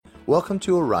Welcome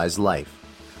to Arise Life,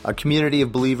 a community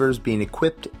of believers being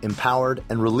equipped, empowered,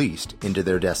 and released into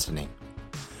their destiny.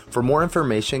 For more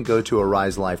information, go to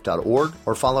ariselife.org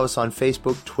or follow us on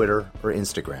Facebook, Twitter, or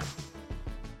Instagram.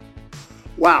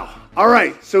 Wow. All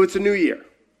right. So it's a new year.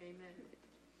 Amen.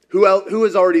 Who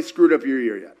has already screwed up your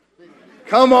year yet?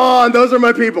 Come on. Those are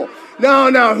my people.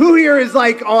 No. Who here is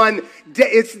like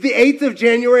it's the 8th of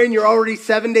January and you're already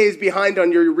 7 days behind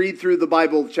on your read through the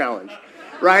Bible challenge,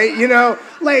 right?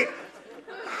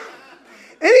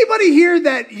 Anybody here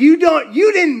that you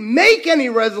didn't make any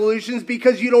resolutions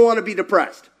because you don't want to be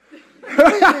depressed?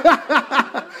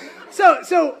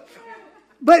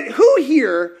 But who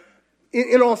here,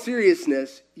 in all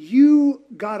seriousness, you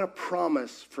got a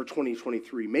promise for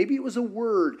 2023? Maybe it was a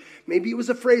word, maybe it was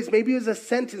a phrase, maybe it was a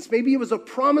sentence, maybe it was a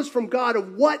promise from God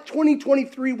of what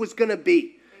 2023 was going to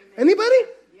be. Anybody?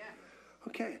 Yeah.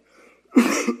 Okay.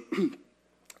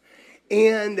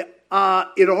 And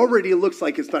it already looks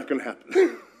like it's not going to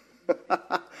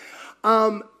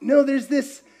happen. No, there's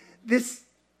this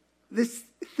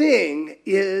thing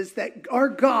is that our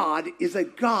God is a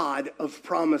God of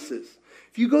promises.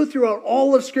 If you go throughout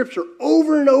all of Scripture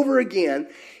over and over again,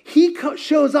 he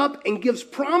shows up and gives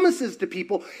promises to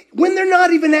people when they're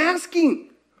not even asking,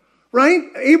 right?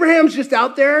 Abraham's just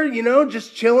out there,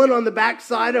 just chilling on the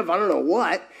backside of I don't know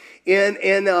what, in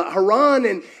Haran,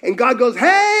 and God goes,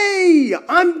 hey,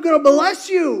 I'm going to bless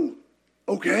you.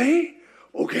 Okay,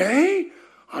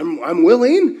 I'm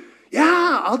willing.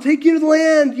 Yeah, I'll take you to the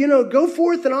land. Go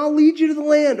forth and I'll lead you to the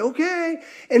land. Okay.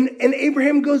 And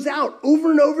Abraham goes out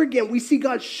over and over again. We see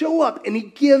God show up and he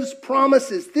gives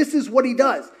promises. This is what he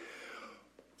does.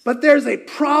 But there's a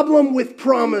problem with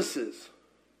promises.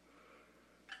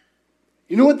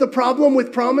 You know what the problem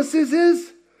with promises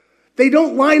is? They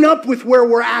don't line up with where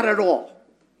we're at all.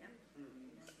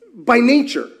 By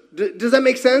nature. Does that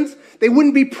make sense? They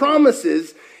wouldn't be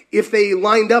promises if they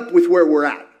lined up with where we're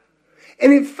at.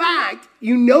 And in fact,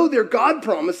 they're God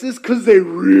promises because they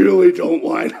really don't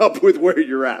line up with where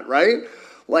you're at, right?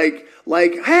 Like,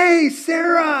 hey,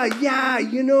 Sarah, yeah,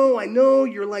 I know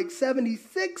you're like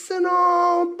 76 and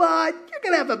all, but you're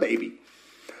going to have a baby.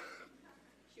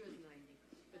 She was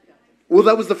 90. Well,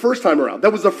 that was the first time around.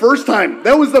 That was the first time.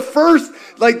 There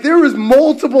was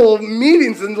multiple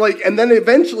meetings and then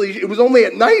eventually it was only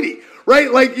at 90,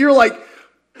 right? You're like,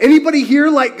 anybody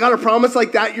here got a promise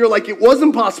like that? You're like, it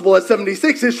wasn't possible at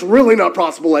 76. It's really not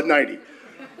possible at 90.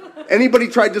 Anybody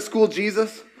tried to school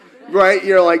Jesus? Right?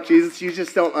 You're like, Jesus, you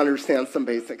just don't understand some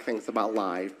basic things about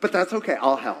life. But that's okay.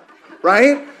 I'll help.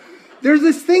 Right? There's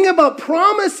this thing about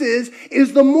promises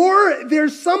is the more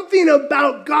there's something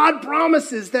about God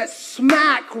promises that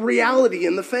smack reality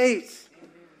in the face.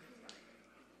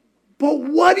 But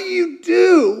what do you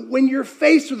do when you're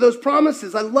faced with those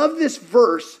promises? I love this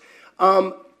verse.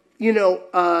 Paul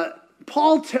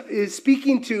is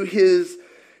speaking to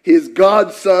his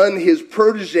godson, his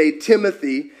protege,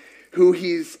 Timothy, who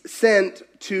he's sent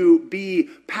to be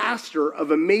pastor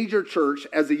of a major church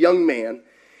as a young man.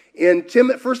 In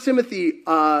 1 Timothy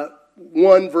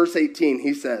 1, verse 18,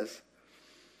 he says,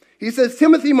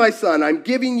 Timothy, my son, I'm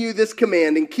giving you this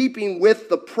command in keeping with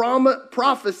the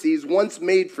prophecies once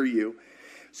made for you,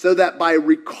 so that by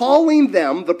recalling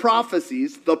them, the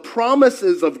prophecies, the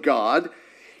promises of God,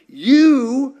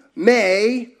 you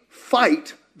may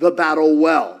fight the battle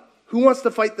well. Who wants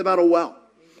to fight the battle well?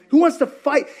 Who wants to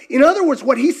fight? In other words,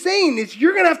 what he's saying is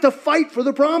you're going to have to fight for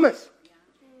the promise.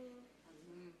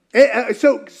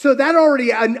 So that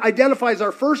already identifies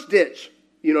our first ditch.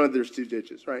 There's two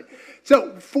ditches, right?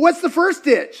 So what's the first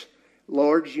ditch?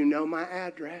 Lord, you know my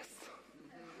address.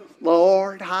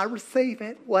 Lord, I receive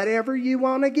it. Whatever you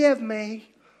want to give me.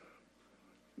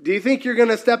 Do you think you're going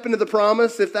to step into the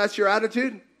promise if that's your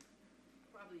attitude?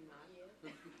 Probably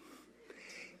not.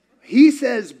 He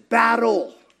says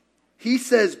battle. He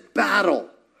says battle.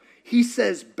 He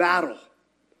says battle.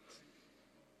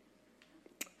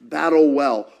 Battle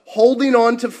well. Holding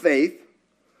on to faith.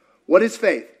 What is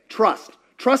faith? Trust.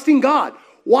 Trusting God.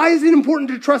 Why is it important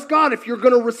to trust God if you're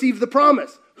going to receive the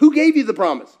promise? Who gave you the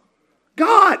promise?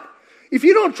 God. If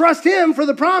you don't trust him for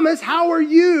the promise, how are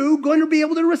you going to be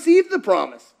able to receive the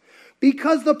promise?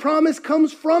 Because the promise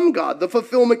comes from God. The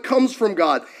fulfillment comes from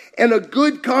God. And a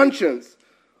good conscience.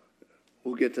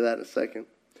 We'll get to that in a second.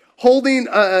 Holding,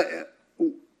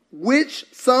 which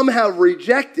some have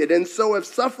rejected and so have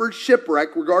suffered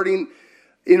shipwreck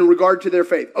in regard to their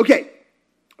faith. Okay,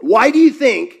 why do you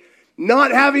think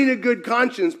not having a good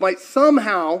conscience might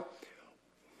somehow,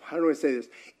 how do I say this?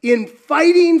 In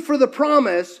fighting for the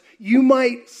promise, you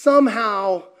might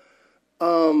somehow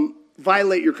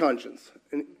violate your conscience.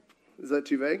 Is that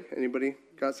too vague? Anybody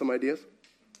got some ideas?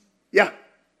 Yeah.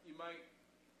 You might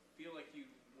feel like you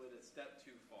went a step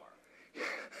too far.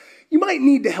 You might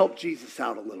need to help Jesus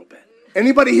out a little bit.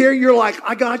 Anybody here, you're like,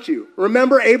 I got you.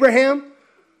 Remember Abraham?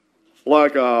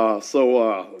 Like,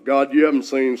 God, you haven't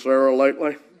seen Sarah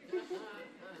lately?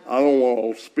 I don't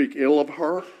want to speak ill of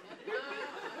her.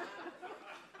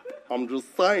 I'm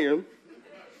just saying.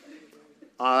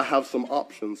 I have some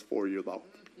options for you, though.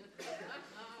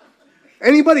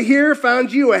 Anybody here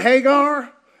found you a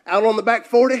Hagar out on the back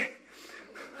 40?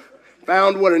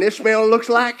 Found what an Ishmael looks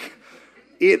like?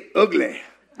 It ugly,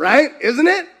 right? Isn't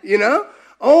it? You know?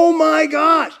 Oh my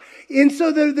gosh. And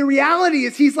so the reality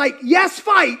is he's like, yes,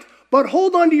 fight, but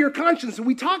hold on to your conscience. And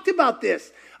we talked about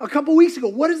this a couple weeks ago.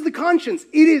 What is the conscience?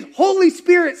 It is Holy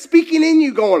Spirit speaking in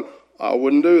you going, I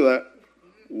wouldn't do that.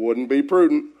 Wouldn't be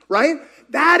prudent, right?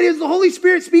 That is the Holy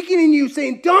Spirit speaking in you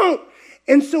saying, don't.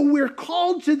 And so we're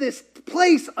called to this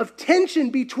place of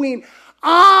tension between,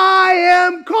 I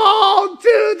am called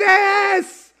to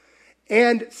this,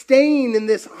 and staying in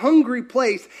this hungry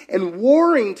place and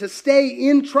warring to stay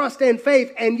in trust and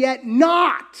faith, and yet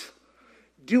not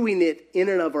doing it in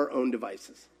and of our own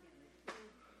devices.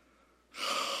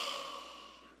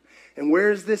 And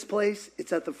where is this place?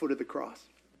 It's at the foot of the cross.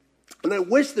 And I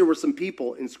wish there were some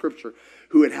people in Scripture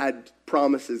who had had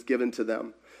promises given to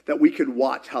them that we could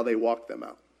watch how they walked them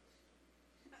out.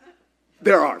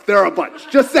 There are a bunch.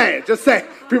 Just saying.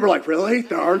 People are like, really?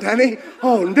 There aren't any?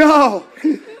 Oh, no.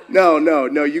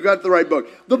 No, you got the right book.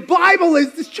 The Bible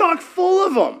is just chock full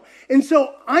of them. And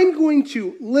so I'm going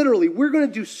to we're going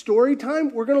to do story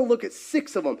time. We're going to look at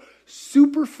 6 of them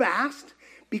super fast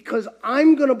because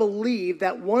I'm going to believe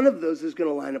that one of those is going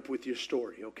to line up with your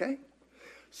story, okay?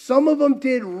 Some of them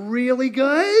did really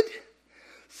good.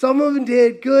 Some of them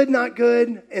did good, not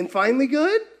good, and finally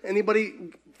good. Anybody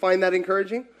find that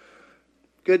encouraging?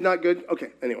 Good, not good?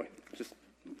 Okay, anyway, just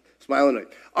smiling at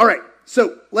it. All right,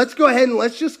 so let's go ahead and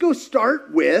let's just go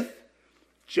start with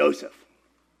Joseph.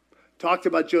 Talked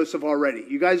about Joseph already.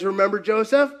 You guys remember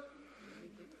Joseph?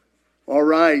 All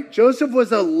right, Joseph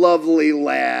was a lovely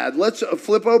lad. Let's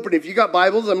flip open. If you got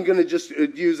Bibles, I'm going to just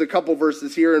use a couple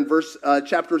verses here in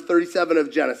chapter 37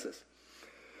 of Genesis.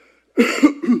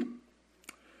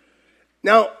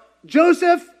 Now,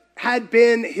 Joseph had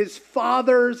been his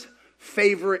father's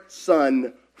favorite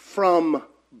son from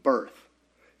birth.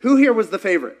 Who here was the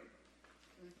favorite?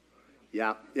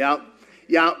 Yeah.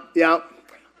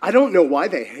 I don't know why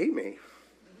they hate me.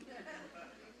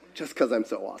 Just because I'm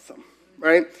so awesome,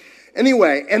 right?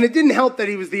 Anyway, and it didn't help that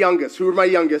he was the youngest. Who were my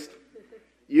youngest?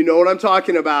 You know what I'm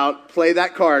talking about. Play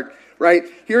that card, right?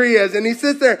 Here he is, and he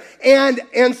sits there, and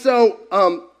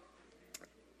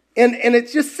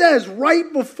it just says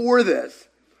right before this,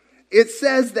 it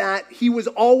says that he was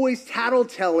always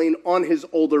tattletelling on his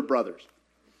older brothers.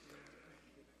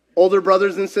 Older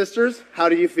brothers and sisters, how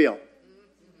do you feel?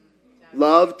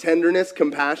 Love, tenderness,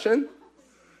 compassion?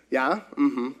 Yeah?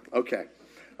 Okay.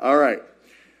 All right.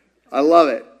 I love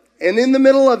it. And in the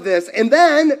middle of this, and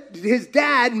then his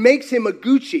dad makes him a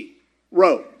Gucci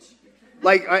robe.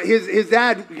 Like his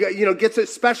dad, gets it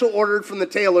special ordered from the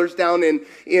tailors down in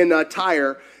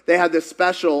Tyre. They had this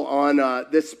special on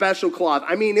this special cloth.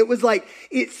 I mean, it was like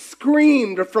it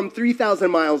screamed from 3,000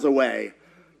 miles away,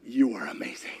 "You are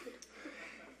amazing."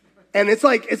 And it's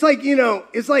like and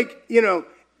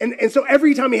so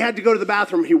every time he had to go to the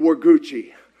bathroom, he wore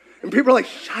Gucci. And people are like,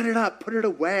 "Shut it up, put it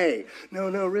away."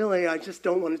 No, really, I just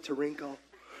don't want it to wrinkle,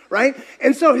 right?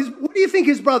 And so what do you think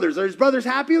are his brothers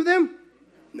happy with him?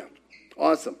 No.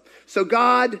 Awesome. So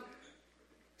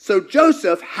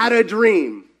Joseph had a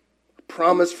dream, a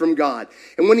promise from God.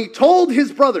 And when he told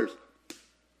his brothers,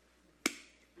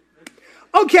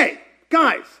 okay,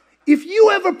 guys, if you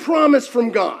have a promise from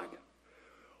God,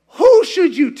 who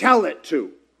should you tell it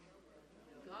to?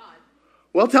 God.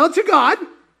 Well, tell it to God.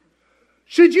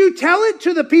 Should you tell it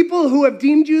to the people who have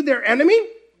deemed you their enemy?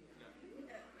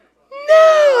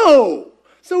 No.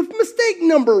 So mistake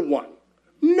number one.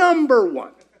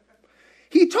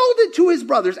 He told it to his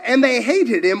brothers, and they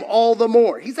hated him all the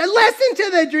more. He said, listen to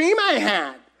the dream I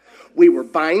had. We were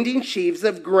binding sheaves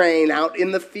of grain out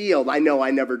in the field. I know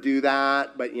I never do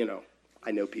that, but,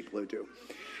 I know people who do.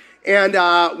 And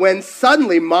when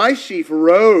suddenly my sheaf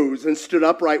rose and stood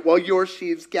upright while your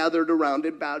sheaves gathered around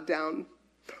and bowed down,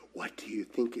 what do you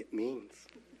think it means?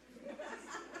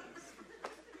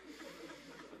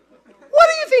 What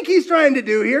do you think he's trying to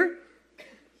do here?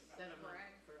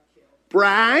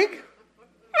 Brag?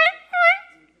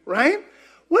 Right?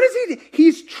 What is he?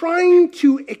 He's trying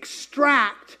to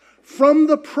extract from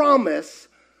the promise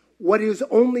what is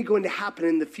only going to happen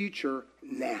in the future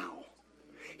now.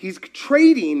 He's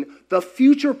trading the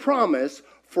future promise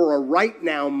for a right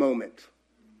now moment.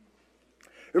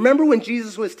 Remember when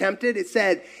Jesus was tempted? It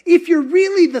said, if you're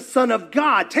really the Son of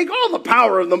God, take all the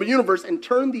power of the universe and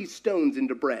turn these stones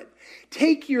into bread.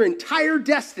 Take your entire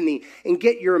destiny and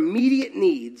get your immediate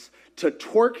needs to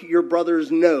twerk your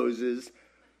brother's noses.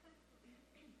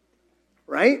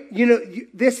 Right? You know,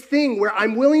 this thing where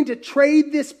I'm willing to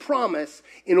trade this promise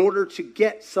in order to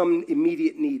get some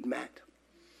immediate need met.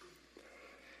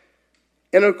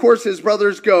 And of course, his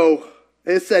brothers go,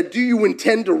 it said, do you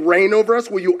intend to reign over us?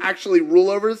 Will you actually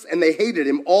rule over us? And they hated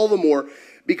him all the more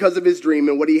because of his dream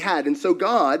and what he had. And so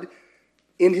God,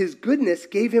 in his goodness,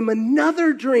 gave him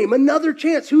another dream, another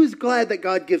chance. Who is glad that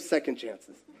God gives second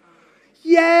chances?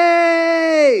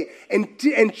 Yay!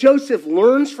 And Joseph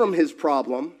learns from his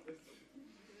problem.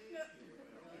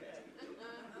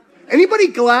 Anybody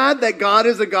glad that God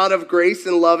is a God of grace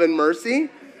and love and mercy?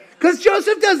 Because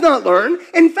Joseph does not learn.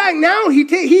 In fact, now he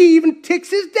even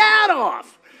ticks his dad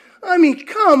off. I mean,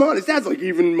 come on. His dad's like,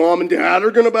 even mom and dad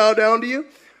are going to bow down to you?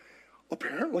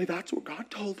 Apparently, that's what God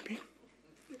told me.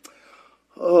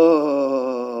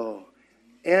 Oh.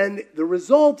 And the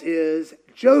result is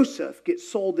Joseph gets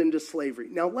sold into slavery.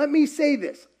 Now, let me say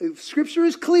this. Scripture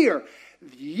is clear.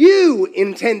 You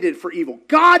intended for evil.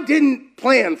 God didn't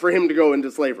plan for him to go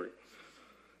into slavery.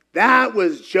 That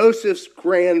was Joseph's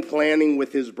grand planning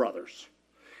with his brothers.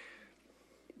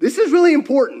 This is really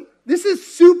important. This is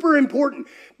super important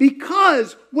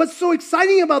because what's so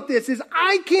exciting about this is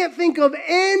I can't think of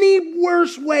any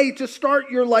worse way to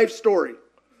start your life story.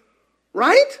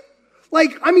 Right?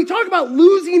 Like, I mean, talk about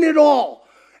losing it all.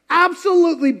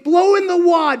 Absolutely blowing the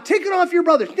wad, taking off your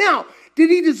brothers. Now, did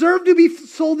he deserve to be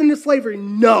sold into slavery?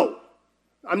 No.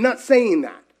 I'm not saying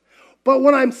that. But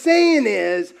what I'm saying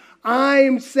is,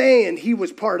 I'm saying he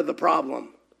was part of the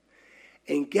problem.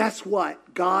 And guess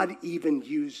what? God even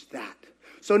used that.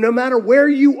 So no matter where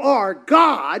you are,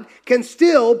 God can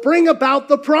still bring about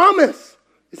the promise.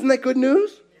 Isn't that good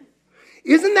news?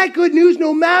 Isn't that good news?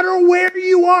 No matter where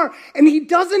you are. And he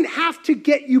doesn't have to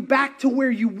get you back to where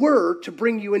you were to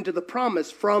bring you into the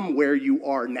promise from where you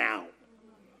are now.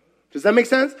 Does that make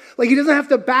sense? Like he doesn't have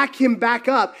to back him back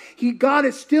up. God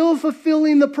is still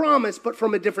fulfilling the promise, but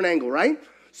from a different angle, right?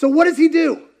 So what does he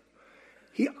do?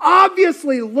 He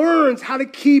obviously learns how to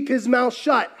keep his mouth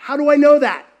shut. How do I know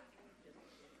that?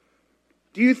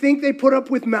 Do you think they put up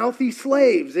with mouthy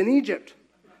slaves in Egypt?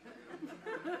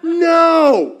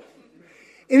 No.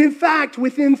 And in fact,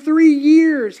 within 3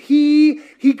 years, he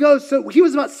goes, so he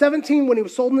was about 17 when he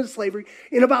was sold into slavery.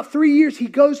 In about 3 years, he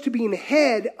goes to being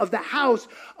head of the house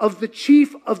of the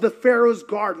chief of the Pharaoh's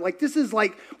guard. Like this is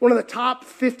like one of the top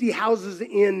 50 houses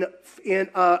in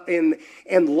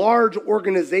large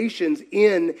organizations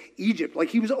in Egypt. Like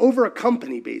he was over a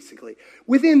company, basically.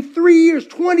 Within 3 years,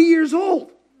 20 years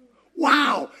old.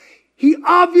 Wow. He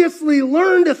obviously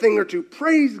learned a thing or two.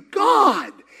 Praise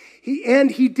God.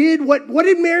 He did what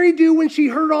did Mary do when she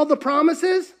heard all the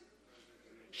promises?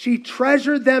 She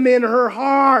treasured them in her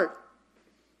heart.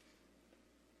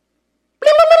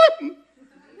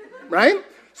 Right?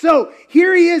 So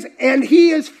here he is, and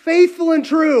he is faithful and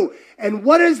true. And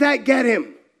what does that get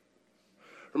him?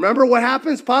 Remember what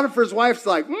happens? Potiphar's wife's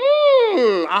like,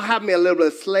 I'll have me a little bit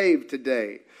of slave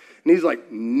today. And he's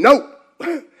like, nope.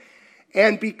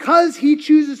 And because he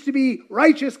chooses to be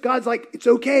righteous, God's like, it's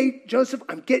okay, Joseph,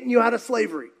 I'm getting you out of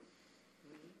slavery.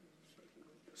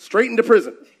 Straight into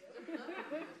prison.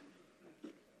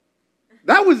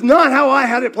 That was not how I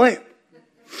had it planned.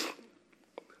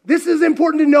 This is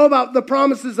important to know about the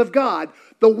promises of God.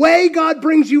 The way God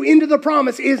brings you into the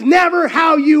promise is never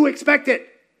how you expect it.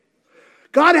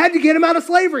 God had to get him out of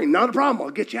slavery. Not a problem.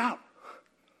 I'll get you out.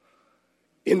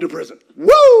 Into prison.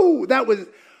 Woo! That was...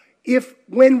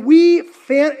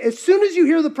 as soon as you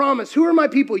hear the promise, who are my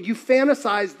people? You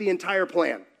fantasize the entire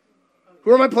plan. Who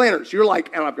are my planners? You're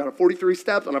like, and I've got a 43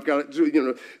 steps, and I've got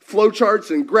flow charts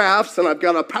and graphs, and I've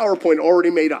got a PowerPoint already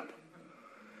made up.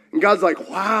 And God's like,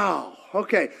 wow,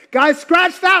 okay. Guys,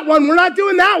 scratch that one. We're not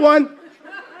doing that one.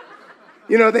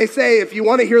 They say, if you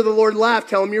want to hear the Lord laugh,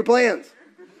 tell him your plans.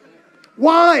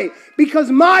 Why? Because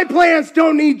my plans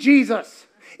don't need Jesus.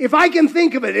 If I can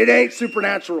think of it, it ain't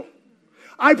supernatural.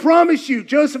 I promise you,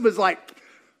 Joseph was like,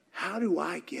 how do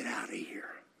I get out of here?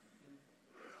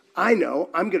 I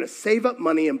know, I'm going to save up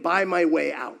money and buy my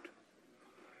way out.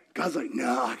 God's like,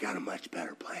 no, I got a much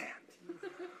better plan.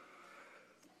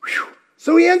 Whew.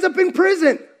 So he ends up in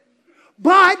prison.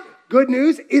 But, good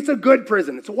news, it's a good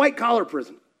prison. It's a white-collar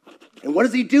prison. And what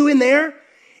does he do in there?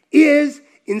 Is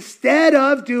instead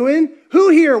of doing, who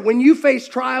here, when you face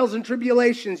trials and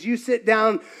tribulations, you sit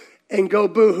down and go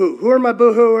boo-hoo. Who are my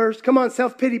boo-hooers? Come on,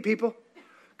 self-pity people.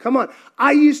 Come on.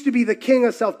 I used to be the king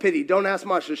of self-pity. Don't ask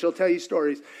Masha. She'll tell you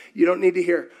stories you don't need to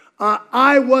hear.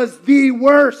 I was the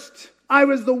worst. I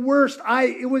was the worst.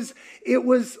 It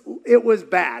was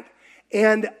bad.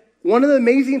 And one of the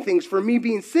amazing things for me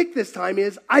being sick this time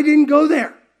is I didn't go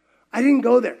there.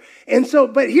 And so,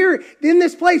 but here in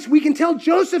this place, we can tell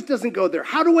Joseph doesn't go there.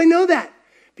 How do I know that?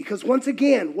 Because once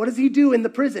again, what does he do in the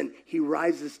prison? He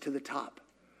rises to the top.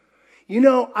 You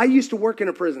know, I used to work in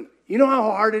a prison. You know how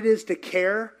hard it is to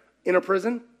care in a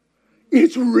prison?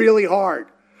 It's really hard.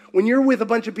 When you're with a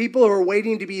bunch of people who are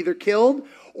waiting to be either killed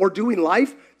or doing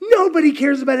life, nobody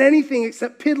cares about anything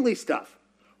except piddly stuff,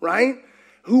 right?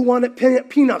 Who want it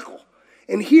pinochle.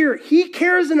 And here, he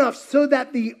cares enough so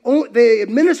that the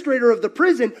administrator of the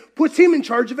prison puts him in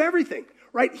charge of everything,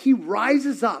 right? He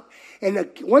rises up.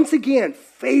 And once again,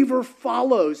 favor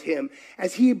follows him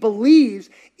as he believes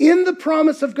in the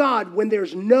promise of God when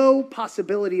there's no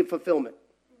possibility of fulfillment.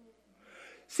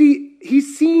 See,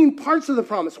 he's seen parts of the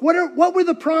promise. What were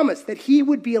the promise? That he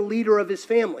would be a leader of his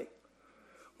family.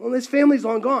 Well, his family's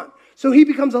long gone. So he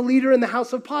becomes a leader in the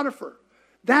house of Potiphar.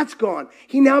 That's gone.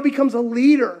 He now becomes a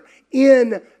leader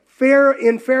in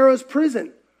Pharaoh's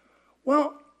prison.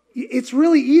 Well, it's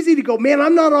really easy to go, man,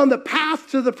 I'm not on the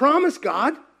path to the promise,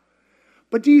 God.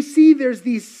 But do you see there's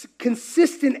these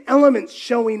consistent elements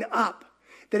showing up?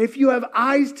 That if you have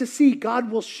eyes to see, God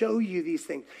will show you these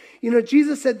things. You know,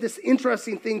 Jesus said this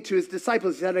interesting thing to his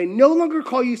disciples. He said, I no longer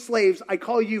call you slaves, I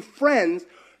call you friends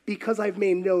because I've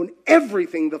made known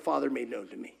everything the Father made known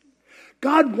to me.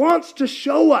 God wants to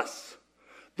show us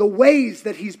the ways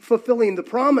that he's fulfilling the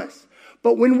promise.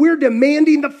 But when we're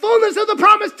demanding the fullness of the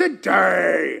promise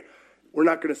today, we're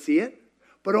not going to see it.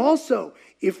 But also,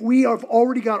 if we have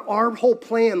already got our whole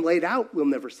plan laid out, we'll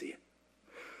never see it.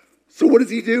 So what does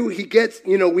he do? He gets,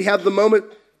 we have the moment.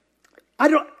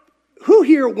 Who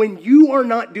here, when you are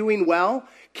not doing well,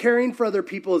 caring for other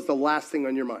people is the last thing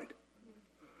on your mind?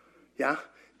 Yeah?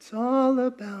 It's all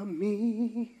about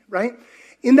me, right?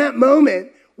 In that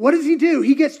moment, what does he do?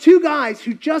 He gets two guys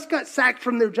who just got sacked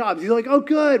from their jobs. He's like, oh,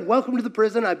 good. Welcome to the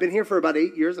prison. I've been here for about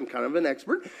 8 years. I'm kind of an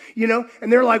expert,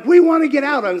 And they're like, we want to get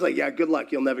out. I was like, yeah, good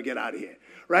luck. You'll never get out of here,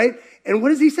 right? And what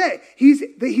does he say?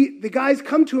 The guys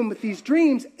come to him with these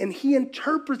dreams, and he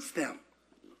interprets them.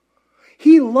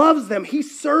 He loves them. He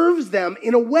serves them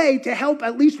in a way to help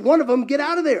at least one of them get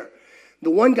out of there.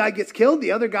 The one guy gets killed.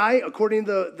 The other guy, according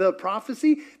to the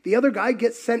prophecy, the other guy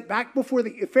gets sent back before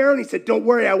the Pharaoh, and he said, don't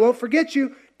worry, I won't forget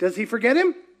you. Does he forget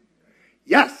him?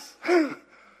 Yes.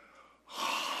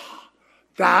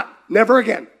 That, never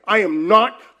again. I am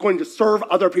not going to serve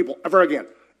other people ever again.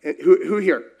 And who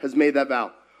here has made that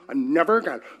vow? I'm never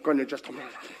again going to just...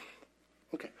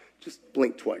 Okay, just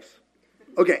blink twice.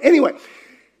 Okay, anyway.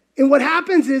 And what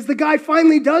happens is the guy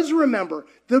finally does remember.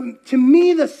 To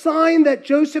me, the sign that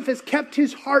Joseph has kept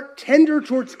his heart tender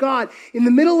towards God in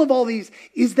the middle of all these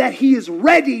is that he is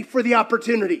ready for the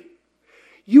opportunity.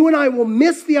 You and I will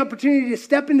miss the opportunity to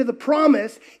step into the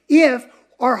promise if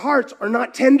our hearts are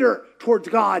not tender towards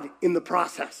God in the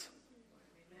process.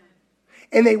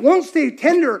 And they won't stay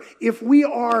tender if we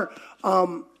are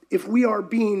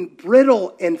being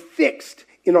brittle and fixed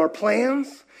in our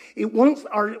plans. We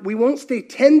won't stay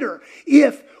tender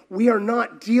if we are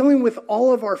not dealing with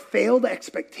all of our failed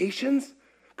expectations.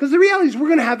 Because the reality is we're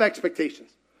going to have expectations.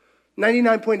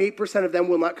 99.8% of them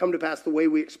will not come to pass the way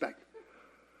we expect.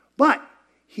 But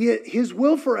his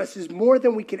will for us is more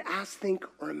than we could ask, think,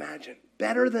 or imagine.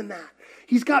 Better than that.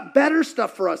 He's got better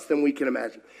stuff for us than we can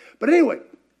imagine. But anyway,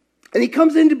 and he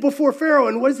comes into before Pharaoh,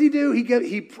 and what does he do?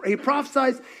 He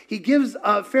prophesies. He gives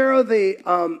Pharaoh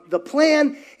the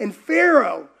plan, and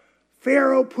Pharaoh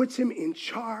puts him in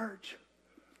charge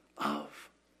of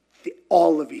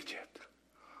all of Egypt.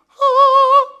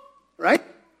 Right?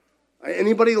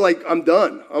 Anybody like, I'm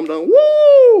done.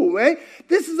 Woo! Right?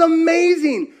 This is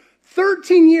amazing.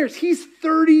 13 years. He's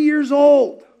 30 years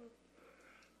old.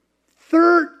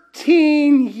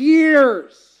 13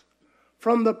 years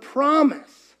from the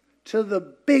promise to the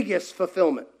biggest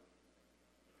fulfillment.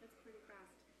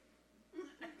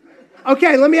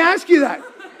 Okay, let me ask you that.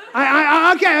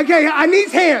 Okay, I need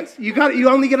hands. You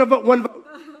only get one vote.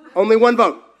 Only one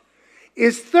vote.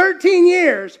 Is 13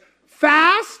 years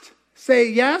fast? Say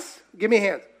yes. Give me a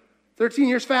hand. 13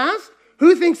 years fast?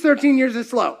 Who thinks 13 years is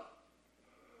slow?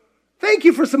 Thank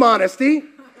you for some honesty.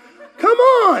 Come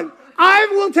on. I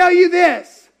will tell you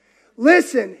this.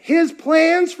 Listen, his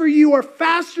plans for you are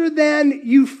faster than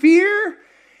you fear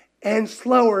and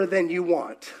slower than you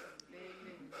want.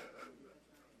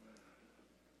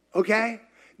 Okay?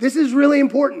 This is really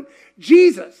important.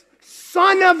 Jesus,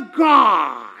 Son of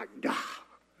God,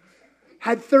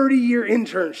 had 30-year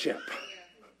internship.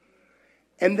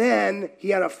 And then he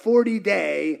had a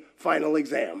 40-day final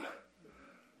exam.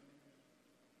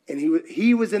 And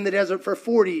he was in the desert for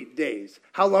 40 days.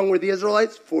 How long were the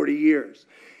Israelites? 40 years.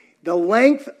 The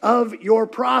length of your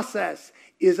process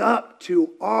is up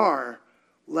to our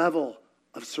level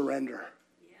of surrender.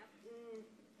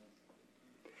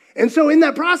 And so in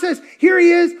that process, here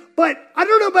he is. But I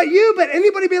don't know about you, but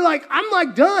anybody be like, I'm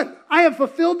like done. I have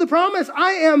fulfilled the promise.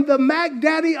 I am the Mac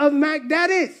Daddy of Mac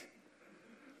Daddies.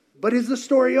 But is the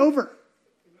story over?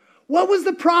 What was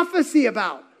the prophecy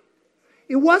about?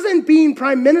 It wasn't being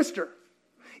prime minister.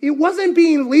 It wasn't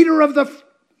being leader of the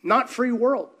not free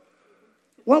world.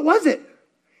 What was it?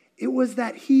 It was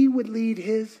that he would lead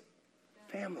his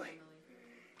family.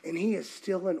 And he is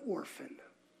still an orphan.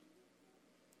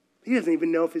 He doesn't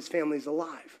even know if his family's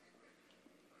alive.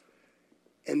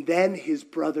 And then his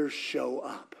brothers show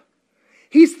up.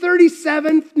 He's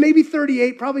 37, maybe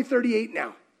 38, probably 38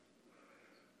 now.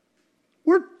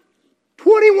 We're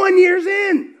 21 years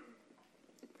in.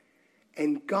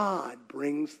 And God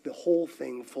brings the whole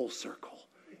thing full circle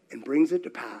and brings it to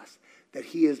pass that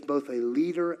he is both a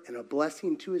leader and a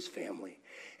blessing to his family.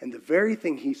 And the very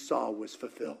thing he saw was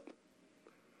fulfilled.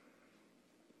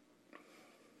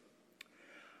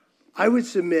 I would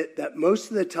submit that most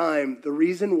of the time, the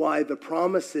reason why the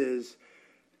promises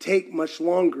take much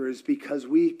longer is because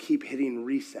we keep hitting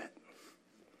reset.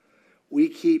 We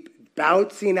keep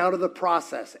bouncing out of the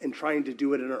process and trying to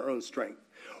do it in our own strength.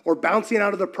 Or bouncing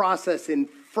out of the process in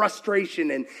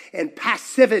frustration and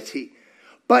passivity.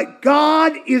 But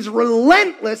God is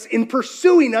relentless in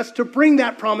pursuing us to bring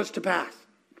that promise to pass.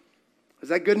 Is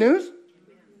that good news?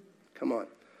 Come on.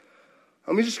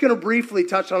 I'm just going to briefly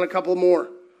touch on a couple more.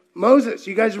 Moses,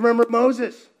 you guys remember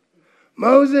Moses?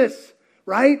 Moses,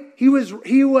 right? He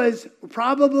was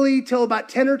probably till about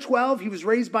 10 or 12. He was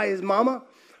raised by his mama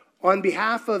on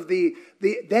behalf of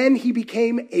then he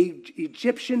became an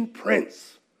Egyptian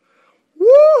prince.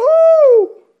 Woohoo!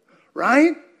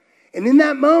 Right? And in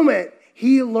that moment,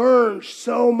 he learned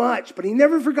so much, but he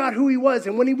never forgot who he was.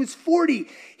 And when he was 40,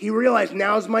 he realized,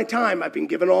 now's my time. I've been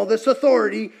given all this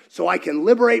authority so I can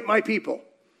liberate my people.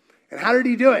 And how did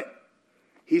he do it?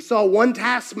 He saw one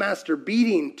taskmaster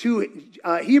beating two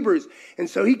Hebrews, and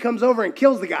so he comes over and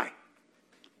kills the guy.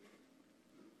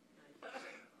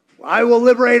 I will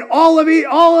liberate all of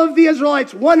the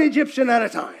Israelites, one Egyptian at a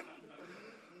time.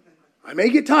 I may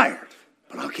get tired,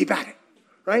 but I'll keep at it,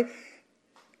 right?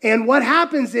 And what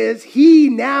happens is he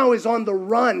now is on the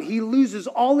run. He loses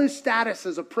all his status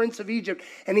as a prince of Egypt,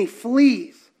 and he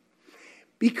flees.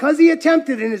 Because he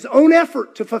attempted in his own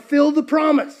effort to fulfill the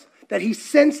promise that he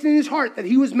sensed in his heart that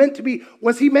he was meant to be.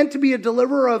 Was he meant to be a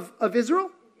deliverer of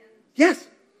Israel? Yes.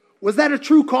 Was that a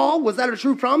true call? Was that a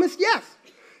true promise? Yes.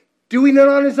 Doing it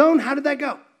on his own, how did that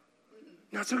go?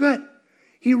 Not so good.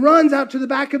 He runs out to the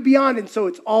back of beyond, and so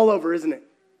it's all over, isn't it?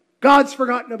 God's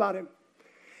forgotten about him.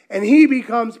 And he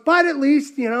becomes, but at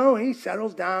least, he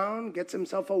settles down, gets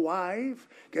himself a wife,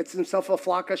 gets himself a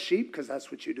flock of sheep, because that's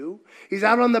what you do. He's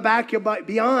out on the back of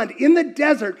beyond, in the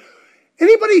desert.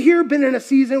 Anybody here been in a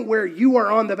season where you are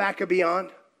on the back of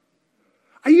beyond?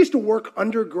 I used to work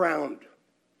underground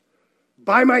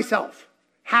by myself,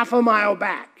 half a mile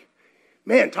back.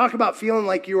 Man, talk about feeling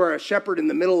like you are a shepherd in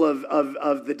the middle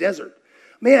of the desert.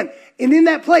 Man, and in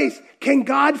that place, can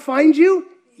God find you?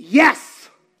 Yes.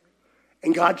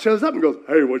 And God shows up and goes,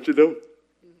 hey, what you doing?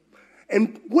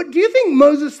 And what do you think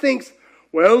Moses thinks?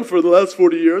 Well, for the last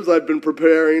 40 years, I've been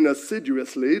preparing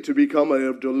assiduously to become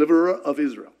a deliverer of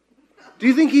Israel. Do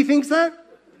you think he thinks that?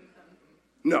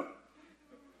 No.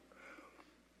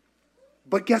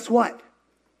 But guess what?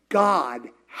 God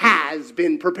has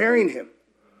been preparing him.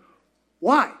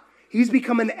 Why? He's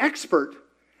become an expert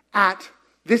at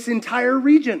this entire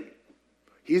region.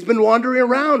 He's been wandering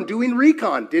around doing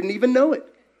recon, didn't even know it.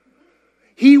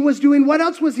 He was doing, what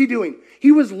else was he doing?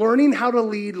 He was learning how to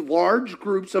lead large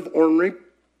groups of ornery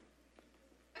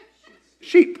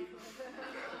sheep.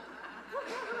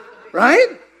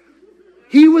 Right?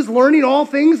 He was learning all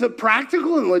things of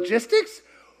practical and logistics.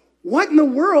 What in the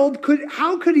world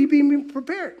how could he be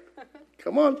prepared?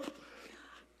 Come on.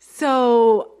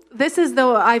 So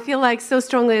I feel like so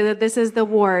strongly that this is the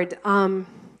word.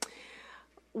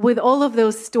 With all of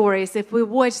those stories, if we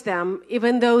watch them,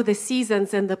 even though the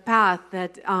seasons and the path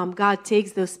that God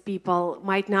takes those people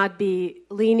might not be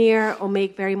linear or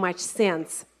make very much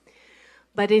sense,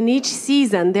 but in each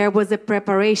season there was a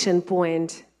preparation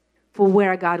point for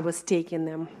where God was taking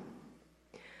them.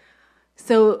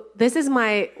 So this is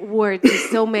my word to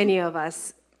so many of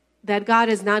us, that God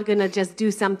is not going to just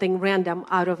do something random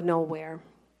out of nowhere.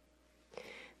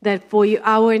 That for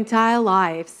our entire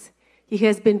lives, He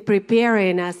has been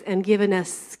preparing us and giving us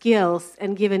skills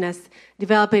and giving us,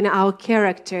 developing our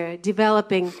character,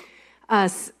 developing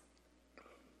us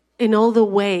in all the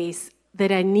ways that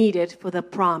are needed for the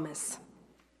promise.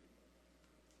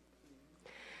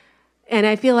 And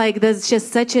I feel like that's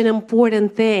just such an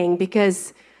important thing,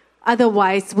 because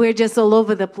otherwise we're just all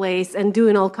over the place and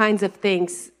doing all kinds of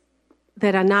things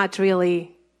that are not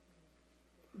really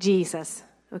Jesus,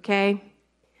 okay?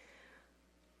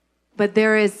 But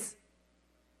there is,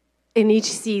 in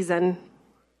each season,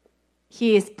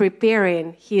 He is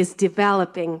preparing, He is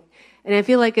developing. And I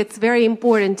feel like it's very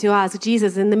important to ask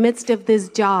Jesus, in the midst of this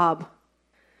job,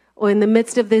 or in the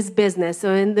midst of this business,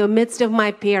 or in the midst of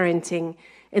my parenting,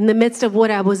 in the midst of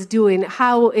what I was doing,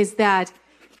 how is that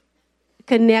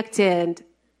connected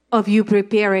of you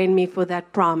preparing me for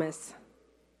that promise?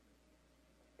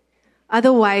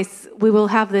 Otherwise, we will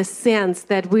have this sense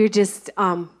that we're just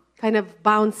kind of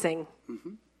bouncing.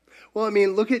 Mm-hmm. Well, I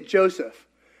mean, look at Joseph.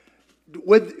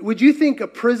 Would you think a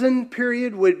prison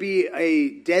period would be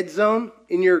a dead zone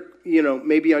in your,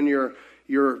 maybe on your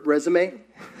resume?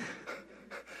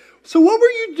 So what were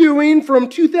you doing from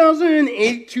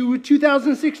 2008 to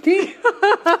 2016?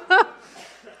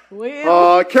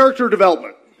 Character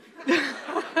development.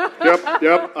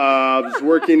 Yep. I was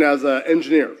working as an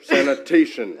engineer,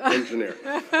 sanitation engineer,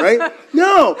 right?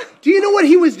 No. Do you know what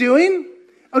he was doing?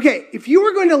 Okay, if you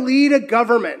were going to lead a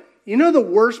government, you know the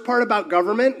worst part about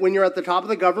government when you're at the top of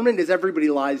the government is everybody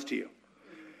lies to you.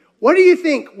 What do you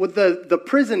think with the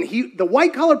prison, the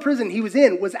white-collar prison he was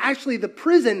in was actually the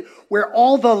prison where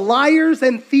all the liars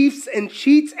and thieves and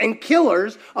cheats and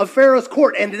killers of Pharaoh's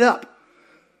court ended up?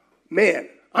 Man,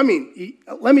 I mean,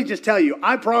 let me just tell you,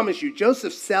 I promise you,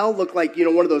 Joseph's cell looked like,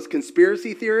 one of those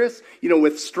conspiracy theorists,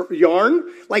 with yarn.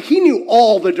 Like, he knew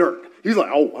all the dirt. He's like,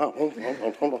 oh,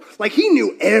 wow. Like, he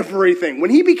knew everything.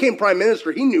 When he became prime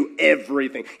minister, he knew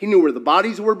everything. He knew where the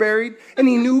bodies were buried, and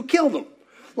he knew who killed them.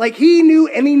 Like, he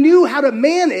knew how to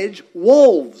manage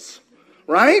wolves,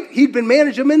 right? He'd been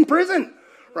managing them in prison,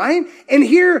 right? And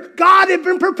here, God had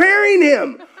been preparing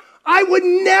him. I would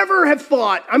never have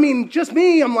thought, just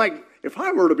me, I'm like, if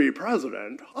I were to be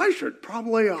president, I should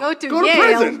probably go to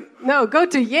prison. No, go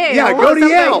to Yale. Yeah, go to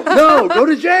Yale. No, go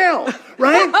to jail,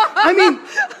 right?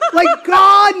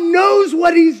 God knows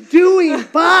what he's doing,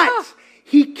 but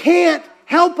he can't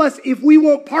help us if we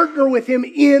won't partner with him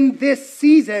in this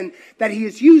season that he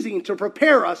is using to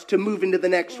prepare us to move into the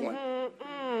next one.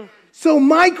 So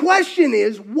my question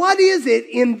is, what is it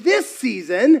in this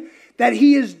season that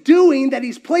he is doing, that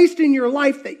he's placed in your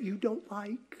life that you don't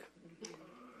like?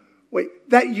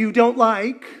 That you don't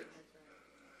like,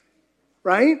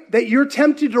 right? That you're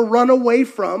tempted to run away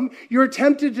from, you're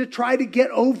tempted to try to get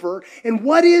over. And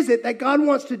what is it that God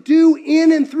wants to do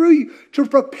in and through you to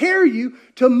prepare you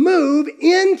to move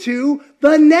into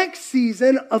the next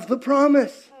season of the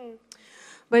promise?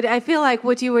 But I feel like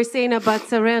what you were saying about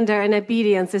surrender and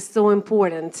obedience is so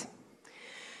important.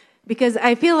 Because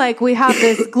I feel like we have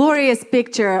this glorious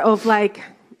picture of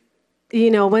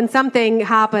when something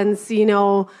happens,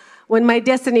 when my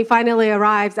destiny finally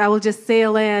arrives, I will just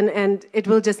sail in and it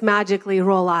will just magically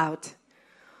roll out.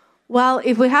 Well,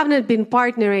 if we haven't been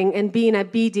partnering and being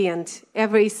obedient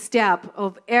every step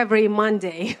of every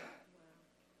Monday,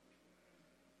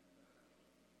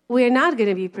 we're not going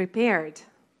to be prepared.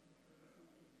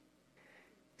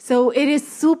 So it is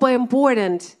super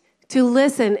important to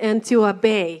listen and to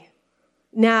obey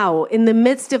now in the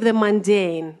midst of the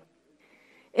mundane,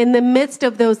 in the midst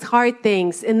of those hard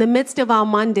things, in the midst of our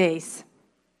Mondays.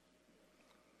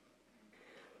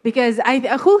 Because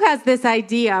who has this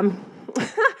idea?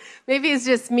 Maybe it's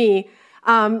just me,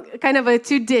 kind of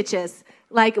two ditches.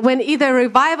 Like when either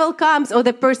revival comes or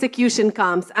the persecution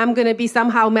comes, I'm going to be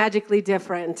somehow magically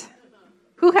different.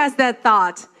 Who has that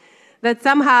thought? That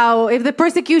somehow, if the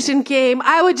persecution came,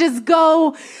 I would just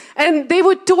go and they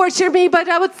would torture me, but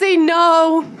I would say,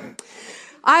 no,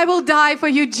 I will die for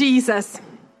you, Jesus.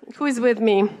 Who is with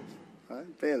me? I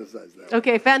fantasize that.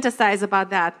 Okay, fantasize about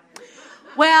that.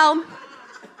 Well,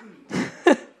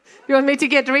 you want me to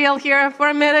get real here for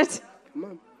a minute? Come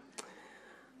on.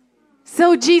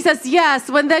 So Jesus, yes,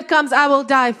 when that comes, I will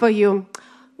die for you.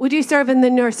 Would you serve in the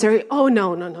nursery? Oh,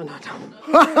 no.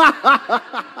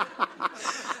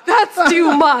 That's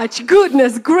too much.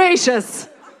 Goodness gracious.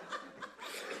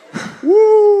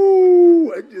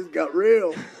 Woo! It just got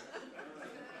real.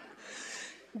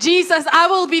 Jesus, I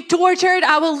will be tortured.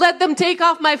 I will let them take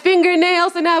off my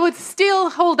fingernails and I would still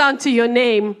hold on to your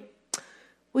name.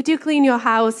 Would you clean your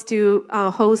house to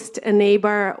host a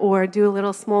neighbor or do a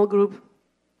little small group?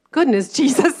 Goodness,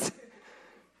 Jesus.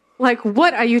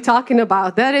 What are you talking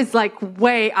about? That is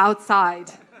way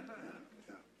outside.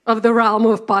 of the realm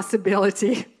of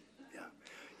possibility.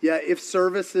 Yeah, if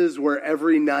services were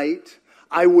every night,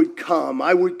 I would come.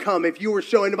 I would come. If you were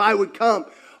showing up, I would come.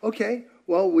 Okay,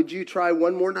 well, would you try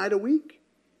one more night a week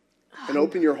and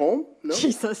open your home? No?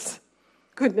 Jesus.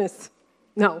 Goodness.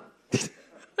 No.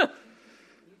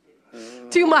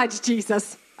 Too much,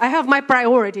 Jesus. I have my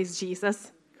priorities,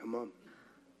 Jesus. Come on.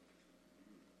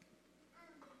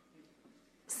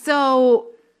 So,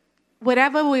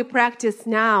 whatever we practice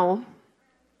now,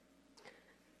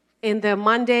 in the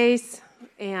Mondays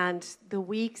and the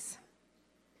weeks,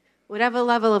 whatever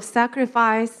level of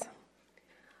sacrifice,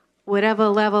 whatever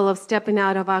level of stepping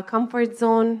out of our comfort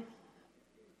zone,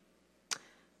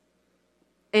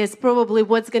 is probably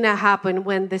what's going to happen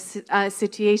when the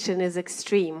situation is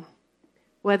extreme,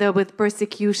 whether with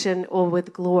persecution or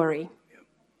with glory.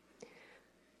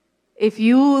 If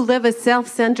you live a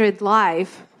self-centered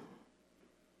life,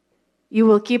 you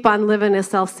will keep on living a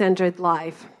self-centered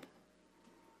life.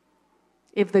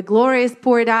 If the glory is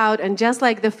poured out, and just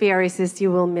like the Pharisees,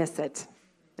 you will miss it,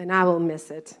 and I will miss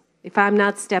it, if I'm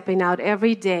not stepping out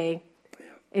every day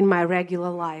in my regular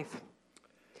life.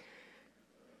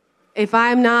 If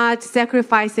I'm not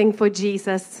sacrificing for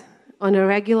Jesus on a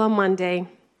regular Monday,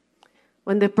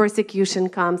 when the persecution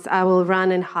comes, I will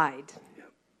run and hide.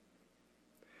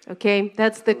 Okay?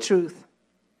 That's the truth.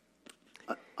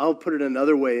 I'll put it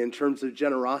another way in terms of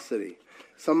generosity.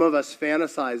 Some of us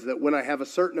fantasize that when I have a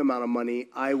certain amount of money,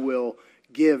 I will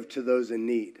give to those in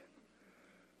need.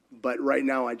 But right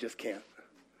now, I just can't.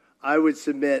 I would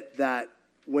submit that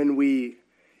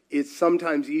it's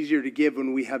sometimes easier to give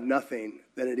when we have nothing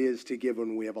than it is to give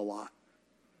when we have a lot.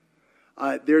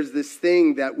 There's this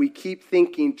thing that we keep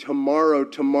thinking tomorrow,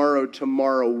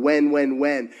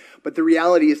 when. But the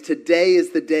reality is today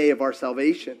is the day of our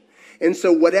salvation. And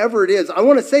so whatever it is, I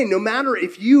want to say, no matter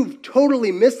if you've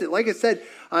totally missed it, like I said,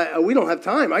 we don't have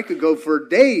time. I could go for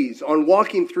days on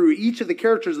walking through each of the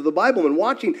characters of the Bible and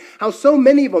watching how so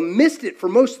many of them missed it for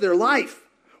most of their life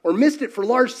or missed it for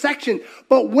large sections.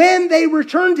 But when they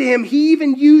returned to him, he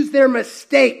even used their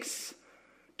mistakes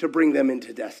to bring them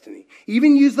into destiny.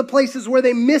 Even used the places where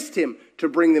they missed him to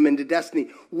bring them into destiny.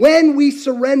 When we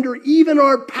surrender even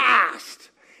our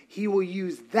past, he will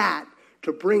use that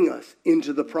to bring us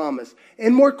into the promise,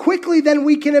 and more quickly than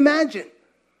we can imagine.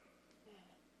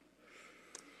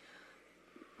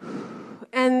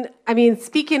 And I mean,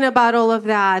 speaking about all of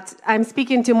that, I'm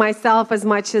speaking to myself as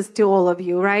much as to all of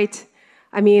you, right?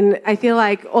 I mean, I feel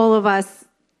like all of us,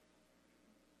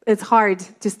 it's hard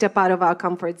to step out of our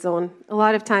comfort zone. A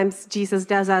lot of times, Jesus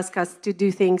does ask us to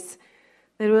do things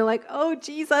that we're like, oh,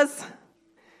 Jesus,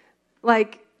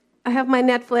 like, I have my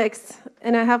Netflix,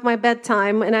 and I have my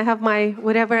bedtime, and I have my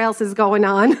whatever else is going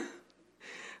on,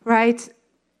 right?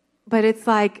 But it's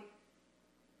like,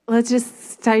 let's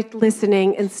just start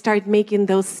listening and start making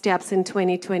those steps in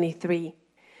 2023.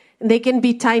 And they can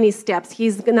be tiny steps.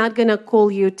 He's not going to call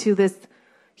you to this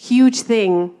huge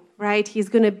thing, right? He's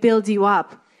going to build you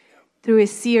up through a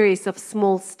series of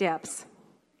small steps.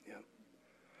 Yeah.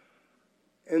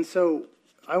 And so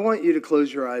I want you to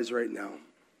close your eyes right now.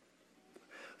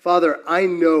 Father, I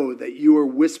know that you are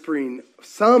whispering.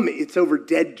 Some, it's over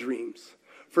dead dreams.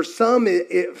 For some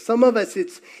of us,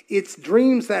 it's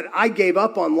dreams that I gave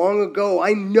up on long ago.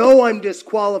 I know I'm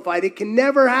disqualified. It can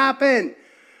never happen.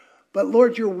 But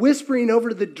Lord, you're whispering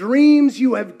over the dreams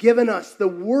you have given us, the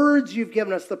words you've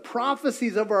given us, the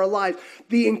prophecies of our lives,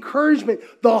 the encouragement,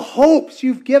 the hopes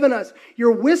you've given us.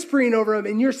 You're whispering over them,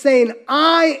 and you're saying,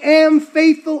 I am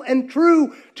faithful and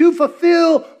true to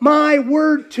fulfill my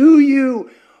word to you.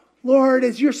 Lord,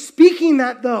 as you're speaking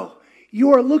that, though,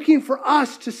 you are looking for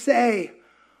us to say,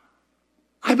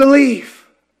 I believe.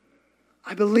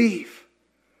 I believe.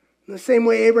 In the same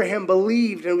way Abraham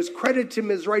believed and it was credited to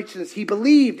him as righteousness, he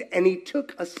believed and he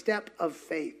took a step of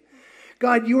faith.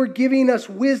 God, you are giving us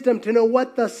wisdom to know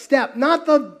what the step, not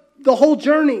the whole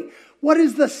journey. What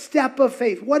is the step of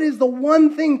faith? What is the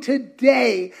one thing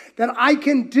today that I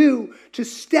can do to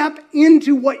step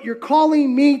into what you're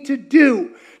calling me to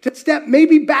do? To step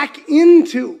maybe back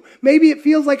into. Maybe it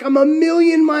feels like I'm a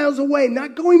million miles away,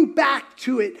 not going back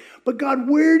to it. But God,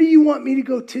 where do you want me to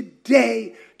go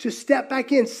today to step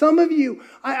back in? Some of you,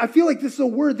 I feel like this is a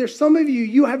word. There's some of you,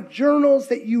 you have journals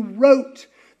that you wrote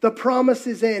the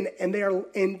promises in, and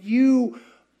you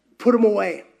put them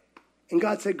away. And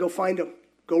God said, go find them.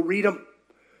 Go read them.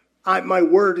 My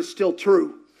word is still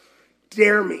true.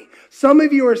 Dare me. Some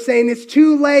of you are saying, it's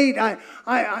too late.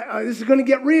 This is going to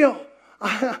get real.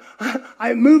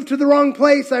 I moved to the wrong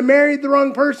place. I married the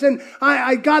wrong person.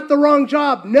 I got the wrong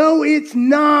job. No, it's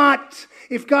not.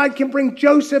 If God can bring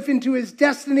Joseph into his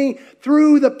destiny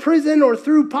through the prison or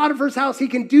through Potiphar's house, he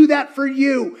can do that for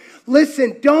you.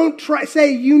 Listen, don't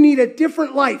say you need a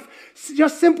different life.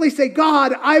 Just simply say,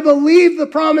 God, I believe the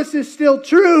promise is still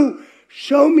true.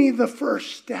 Show me the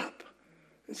first step.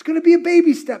 It's going to be a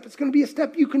baby step. It's going to be a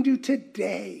step you can do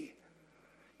today,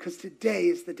 because today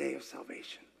is the day of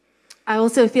salvation. I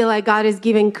also feel like God is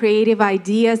giving creative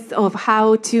ideas of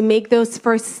how to make those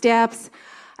first steps.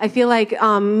 I feel like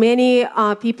many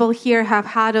people here have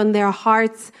had on their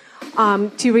hearts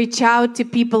to reach out to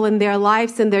people in their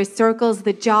lives and their circles,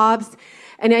 the jobs.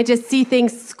 And I just see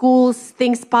schools,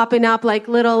 things popping up like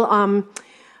little,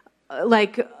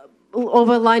 like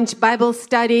over lunch Bible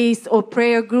studies or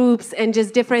prayer groups and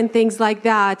just different things like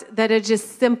that are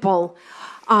just simple.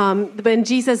 When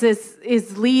Jesus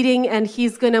is leading and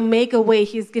he's going to make a way,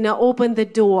 he's going to open the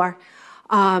door.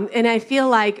 And I feel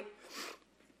like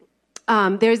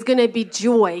there's going to be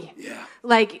joy. Yeah.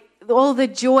 Like all the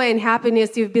joy and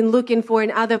happiness you've been looking for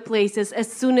in other places, as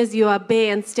soon as you obey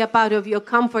and step out of your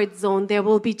comfort zone, there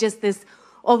will be just this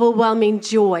overwhelming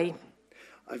joy.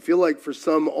 I feel like for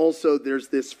some also there's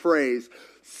this phrase,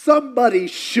 somebody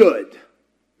should.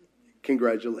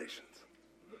 Congratulations.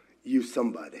 You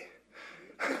somebody.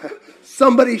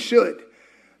 Somebody should.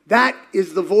 That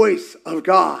is the voice of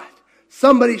God.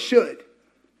 Somebody should.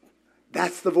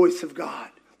 That's the voice of God.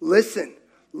 Listen,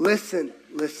 listen,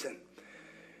 listen.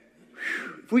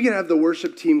 If we can have the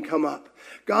worship team come up.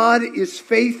 God is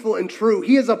faithful and true.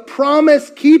 He is a promise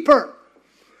keeper.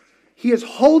 He is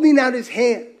holding out his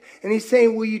hand. And he's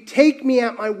saying, will you take me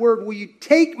at my word? Will you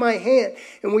take my hand?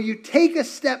 And will you take a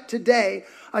step today?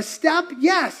 A step,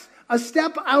 yes. A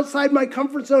step outside my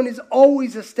comfort zone is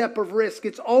always a step of risk.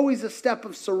 It's always a step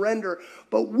of surrender.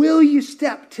 But will you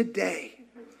step today?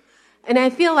 And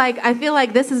I feel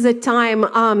like this is a time,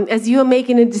 as you are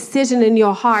making a decision in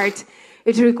your heart,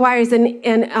 it requires an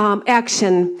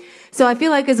action. So I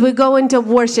feel like as we go into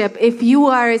worship, if you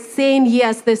are saying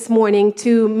yes this morning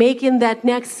to making that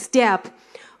next step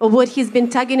of what he's been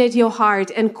tugging at your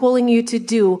heart and calling you to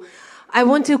do, I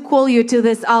want to call you to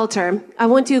this altar. I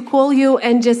want to call you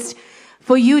and just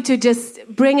for you to just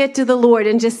bring it to the Lord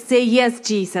and just say, yes,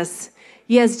 Jesus.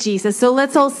 Yes, Jesus. So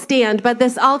let's all stand. But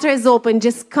this altar is open.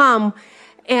 Just come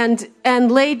and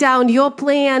lay down your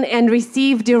plan and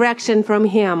receive direction from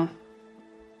him.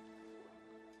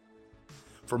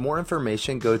 For more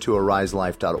information, go to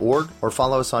ariselife.org or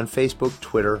follow us on Facebook,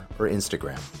 Twitter, or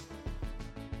Instagram.